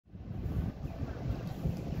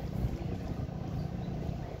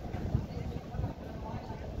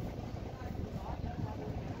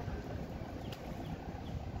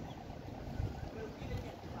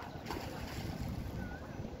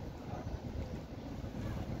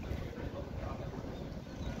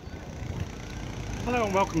Hello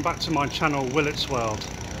and welcome back to my channel Willett's World.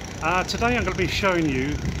 Today I'm going to be showing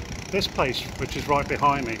you this place which is right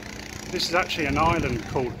behind me. This is actually an island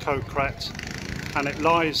called Ko Kret and it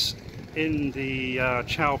lies in the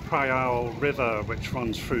Chao Phraya River which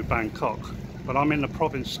runs through Bangkok. But I'm in the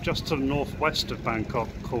province just to the northwest of Bangkok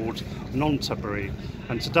called Nonthaburi,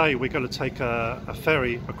 and today we're going to take a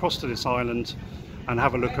ferry across to this island and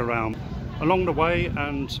have a look around. Along the way,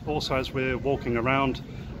 and also as we're walking around,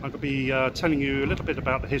 I'm going to be telling you a little bit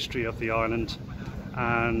about the history of the island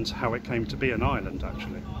and how it came to be an island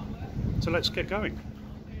actually. So let's get going.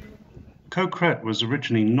 Ko Kret was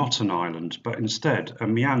originally not an island but instead a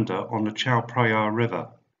meander on the Chao Phraya River.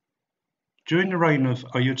 During the reign of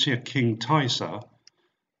Ayutthaya King Thaisa,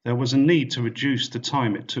 there was a need to reduce the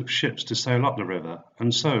time it took ships to sail up the river,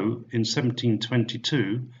 and so in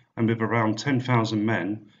 1722, and with around 10,000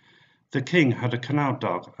 men, the king had a canal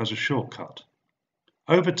dug as a shortcut.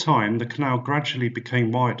 Over time, the canal gradually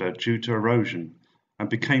became wider due to erosion and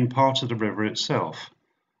became part of the river itself,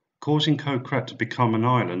 causing Ko Kret to become an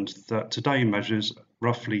island that today measures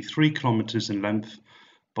roughly 3 kilometers in length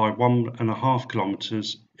by 1.5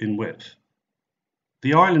 kilometers in width.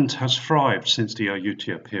 The island has thrived since the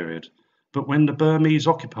Ayutthaya period, but when the Burmese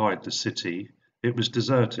occupied the city, it was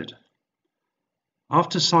deserted.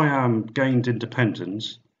 After Siam gained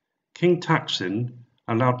independence, King Taksin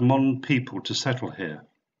allowed Mon people to settle here.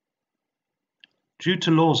 Due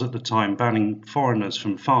to laws at the time banning foreigners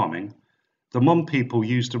from farming, the Mon people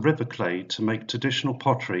used the river clay to make traditional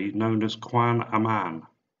pottery known as Kwan Aman.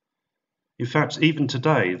 In fact, even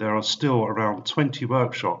today there are still around 20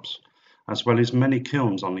 workshops, as well as many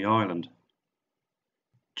kilns on the island.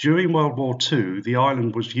 During World War II, the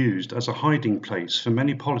island was used as a hiding place for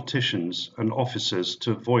many politicians and officers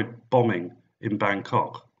to avoid bombing in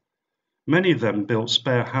Bangkok. Many of them built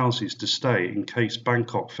spare houses to stay in case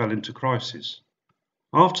Bangkok fell into crisis.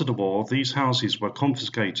 After the war, these houses were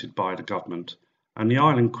confiscated by the government, and the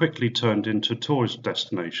island quickly turned into a tourist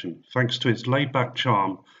destination thanks to its laid-back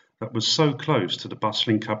charm that was so close to the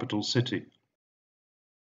bustling capital city.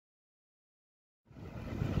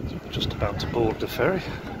 So we're just about to board the ferry.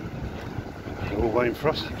 They're all waiting for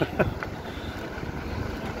us.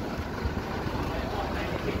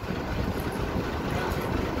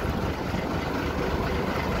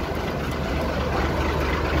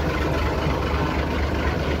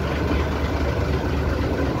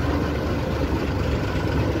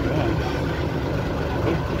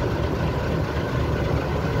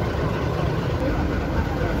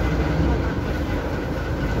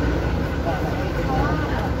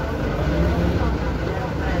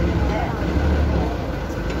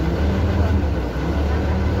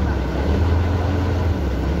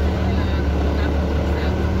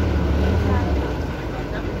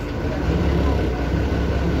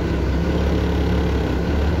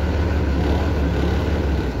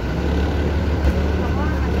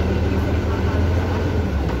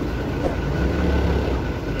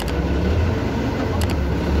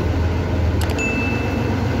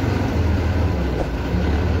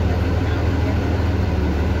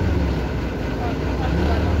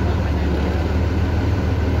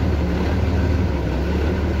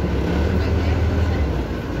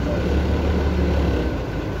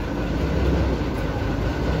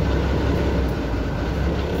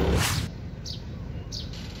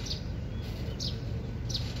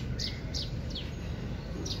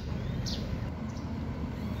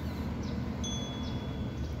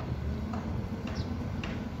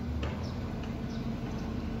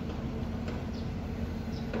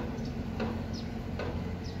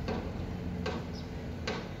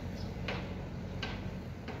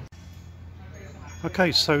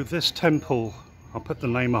 Okay, so this temple, I'll put the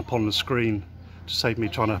name up on the screen to save me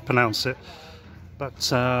trying to pronounce it, but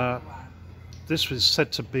this was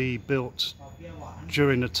said to be built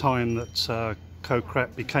during the time that Ko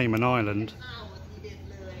Kret became an island,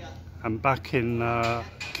 and back in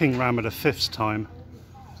King Rama V's time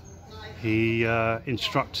he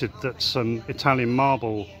instructed that some Italian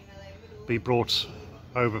marble be brought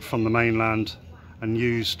over from the mainland and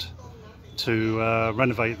used to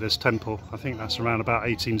renovate this temple. I think that's around about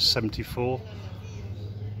 1874.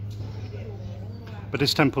 But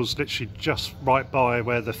this temple's literally just right by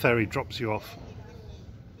where the ferry drops you off.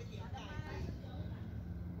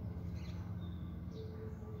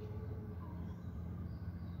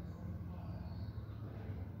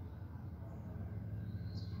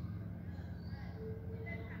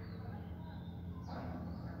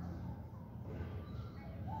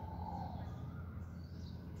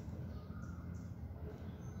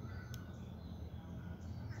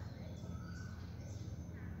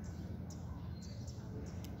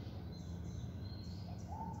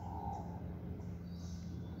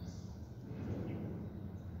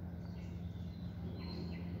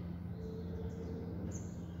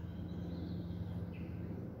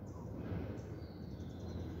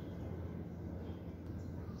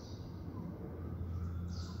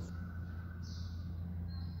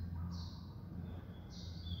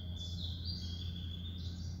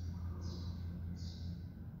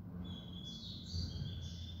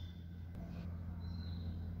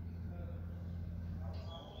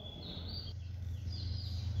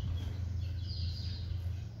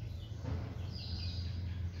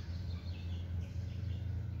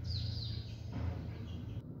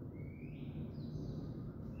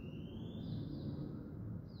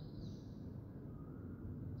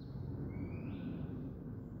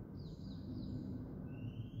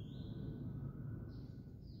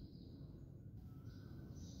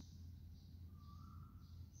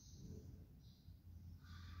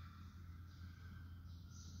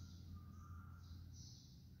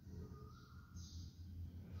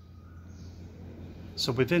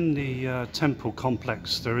 So within the temple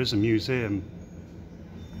complex there is a museum,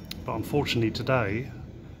 but unfortunately today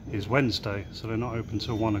is Wednesday, so they're not open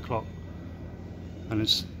till 1 o'clock, and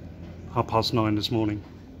it's 9:30 this morning.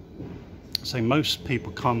 So most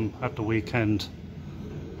people come at the weekend,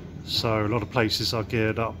 so a lot of places are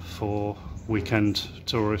geared up for weekend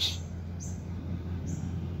tourists,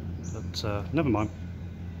 but never mind.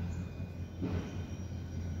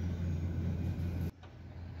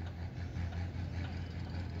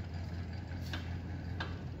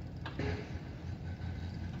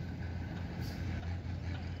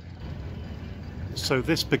 So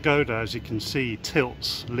this pagoda, as you can see,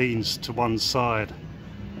 tilts, leans to one side,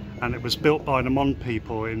 and it was built by the Mon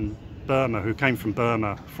people in Burma, who came from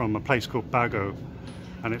Burma, from a place called Bago,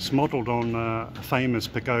 and it's modelled on a famous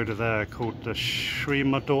pagoda there called the Sri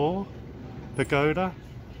Mador Pagoda,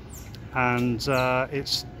 and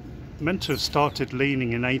it's meant to have started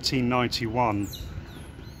leaning in 1891,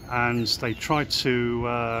 and they tried to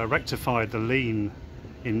rectify the lean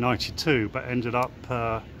in 92, but ended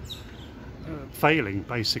up failing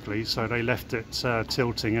basically, so they left it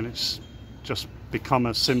tilting, and it's just become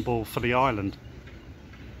a symbol for the island.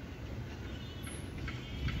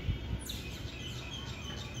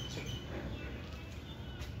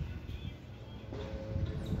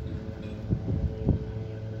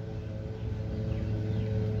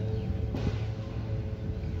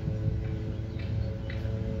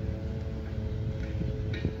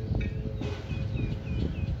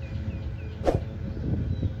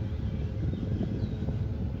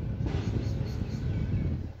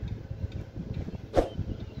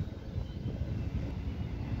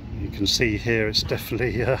 You can see here it's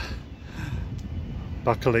definitely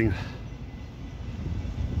buckling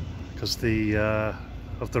because of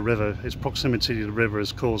the river. Its proximity to the river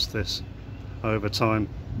has caused this over time.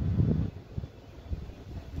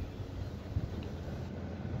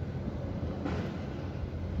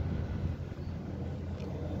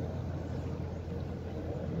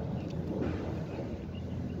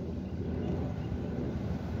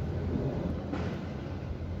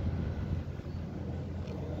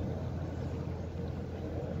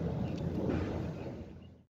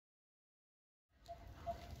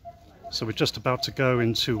 So we're just about to go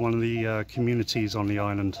into one of the communities on the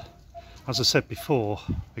island. As I said before,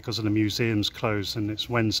 because of the museum's closed and it's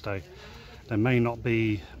Wednesday, there may not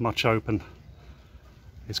be much open.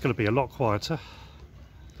 It's going to be a lot quieter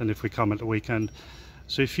than if we come at the weekend.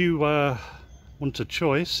 So if you want a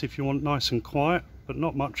choice, if you want nice and quiet but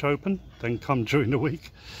not much open, then come during the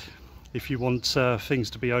week. If you want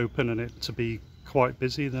things to be open and it to be quite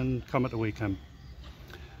busy, then come at the weekend.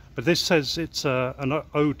 But this says it's an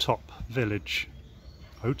O-top village.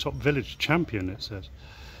 O-top village champion, it says.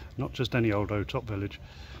 Not just any old O-top village.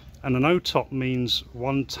 And an O-top means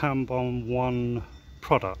one tambon, one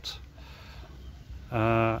product.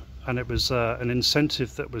 And it was an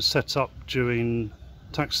incentive that was set up during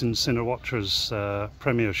Taksin Sinawatra's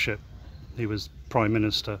premiership. He was Prime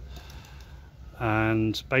Minister.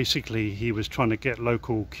 And basically he was trying to get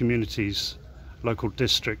local communities, local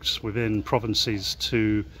districts within provinces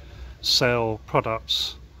to sell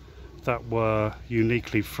products that were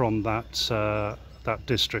uniquely from that that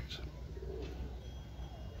district.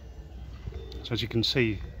 So as you can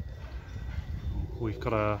see, we've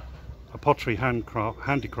got a pottery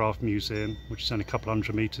handicraft museum, which is only a couple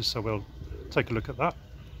 100 meters, so we'll take a look at that.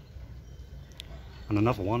 And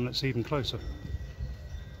another one that's even closer.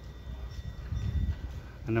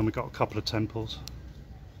 And then we've got a couple of temples.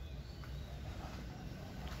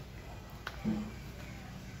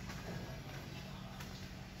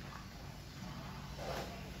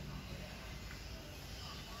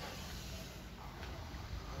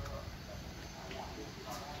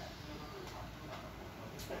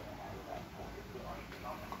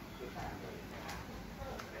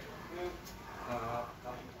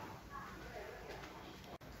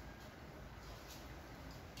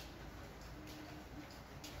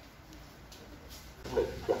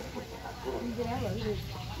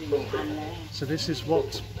 So this is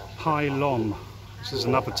Wat Pai Lom. This is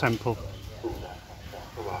another temple.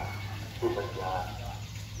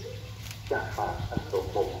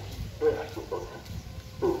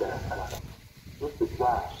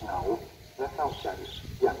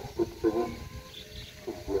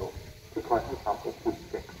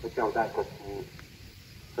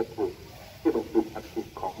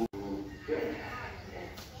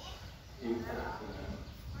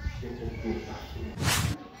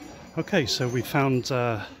 Okay, so we found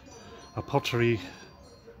a pottery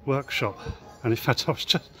workshop, and in fact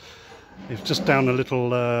it's just down a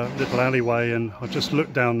little alleyway, and I just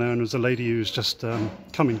looked down there and there was a lady who was just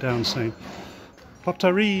coming down saying,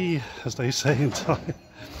 pottery, as they say in Thai,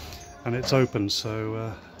 and it's open,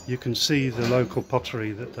 so you can see the local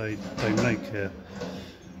pottery that they make here.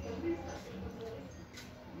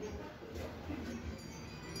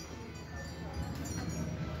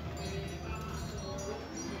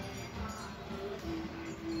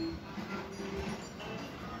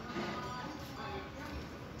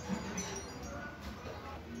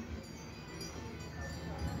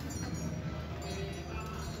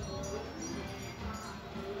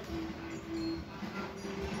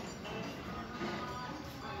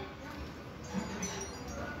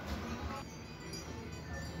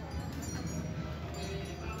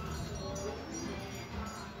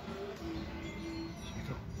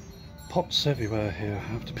 Pots everywhere here.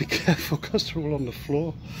 I have to be careful because they're all on the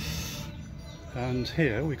floor. And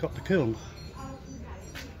here we got the kiln.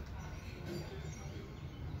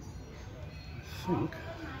 I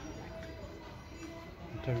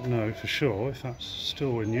don't know for sure if that's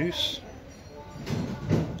still in use.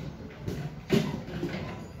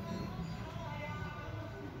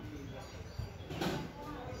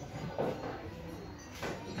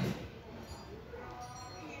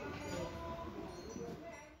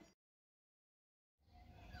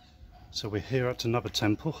 So we're here at another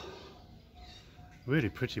temple. Really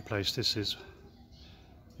pretty place this is.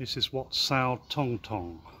 This is Wat Sao Tong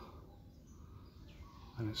Tong.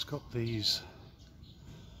 And it's got these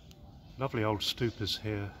lovely old stupas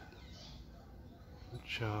here,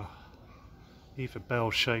 which are either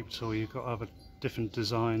bell shaped or you've got other different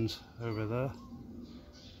designs over there.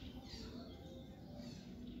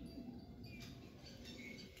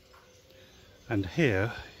 And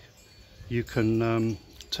here you can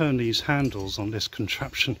turn these handles on this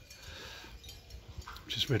contraption,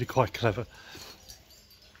 which is really quite clever,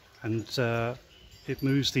 and it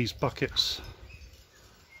moves these buckets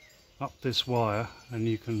up this wire, and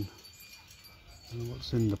you can, I don't know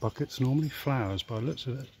what's in the buckets, normally flowers by the looks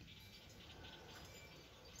of it,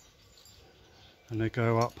 and they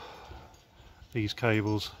go up these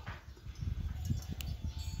cables.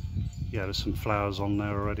 Yeah, there's some flowers on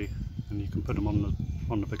there already, and you can put them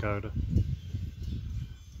on the pagoda.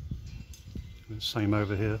 Same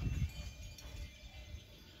over here.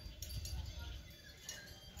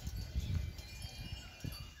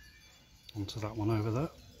 Onto that one over there.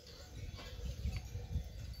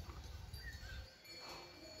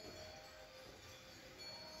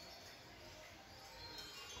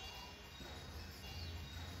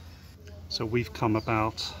 So we've come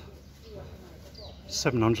about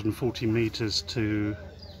 740 meters to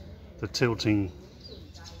the tilting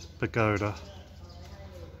pagoda,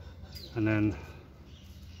 and then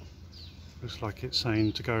looks like it's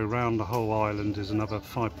saying to go around the whole island is another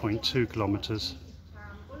 5.2 kilometers.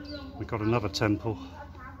 We've got another temple.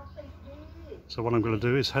 So what I'm going to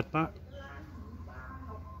do is head back.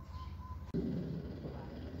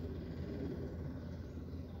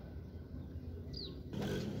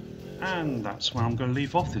 And that's where I'm going to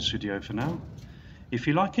leave off this video for now. If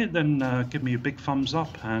you like it, then give me a big thumbs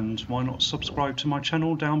up, and why not subscribe to my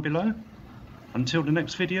channel down below. Until the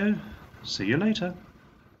next video, see you later.